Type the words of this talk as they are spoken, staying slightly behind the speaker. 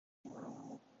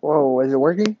Whoa, is it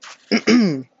working?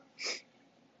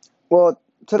 Well,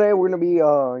 today we're gonna be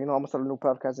I'm gonna start a new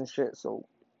podcast and shit. So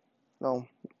no,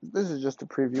 this is just a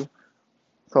preview.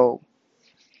 So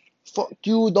fuck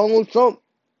you, Donald Trump,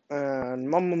 and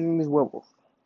Mama Mimi's huevos.